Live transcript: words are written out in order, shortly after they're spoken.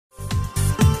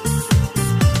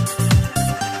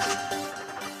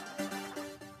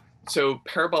So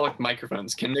parabolic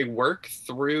microphones, can they work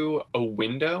through a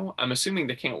window? I'm assuming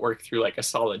they can't work through like a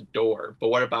solid door, but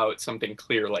what about something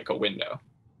clear like a window?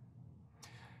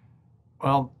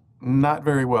 Well, not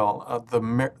very well.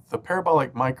 The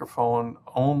parabolic microphone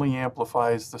only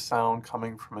amplifies the sound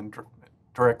coming from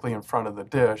directly in front of the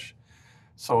dish.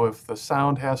 So if the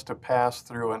sound has to pass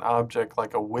through an object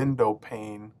like a window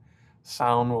pane,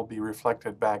 sound will be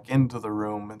reflected back into the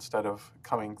room instead of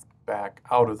coming back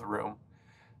out of the room.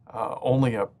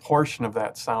 Only a portion of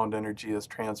that sound energy is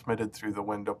transmitted through the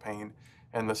window pane,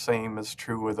 and the same is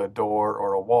true with a door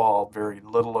or a wall. Very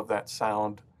little of that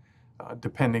sound,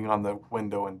 depending on the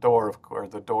window and door, or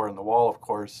the door and the wall, of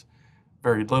course,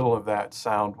 very little of that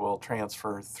sound will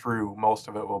transfer through. Most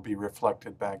of it will be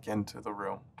reflected back into the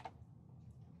room.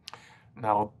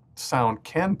 Now, sound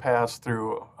can pass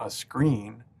through a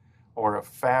screen or a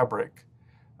fabric.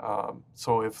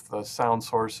 So if the sound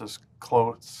source is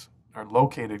close or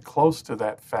located close to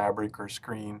that fabric or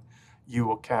screen, you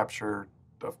will capture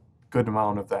a good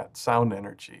amount of that sound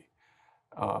energy.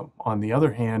 On the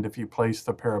other hand, if you place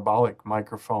the parabolic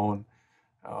microphone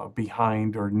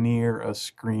behind or near a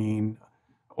screen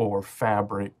or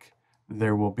fabric,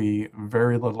 there will be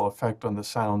very little effect on the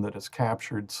sound that is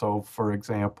captured. So, for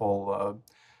example,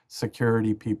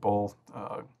 security people,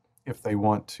 if they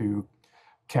want to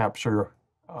capture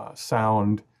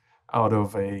sound out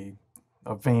of a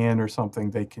van or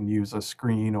something, they can use a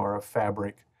screen or a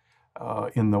fabric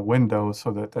in the window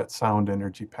so that that sound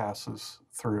energy passes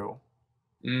through.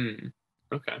 Mm,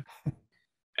 okay.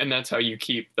 And that's how you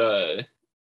keep the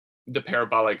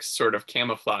parabolics sort of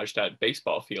camouflaged at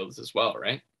baseball fields as well,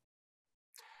 right?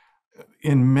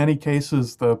 In many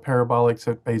cases, the parabolics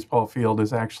at baseball field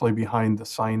is actually behind the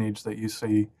signage that you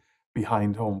see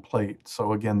behind home plate.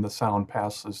 So again, the sound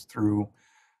passes through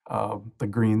the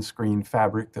green screen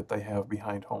fabric that they have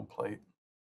behind home plate.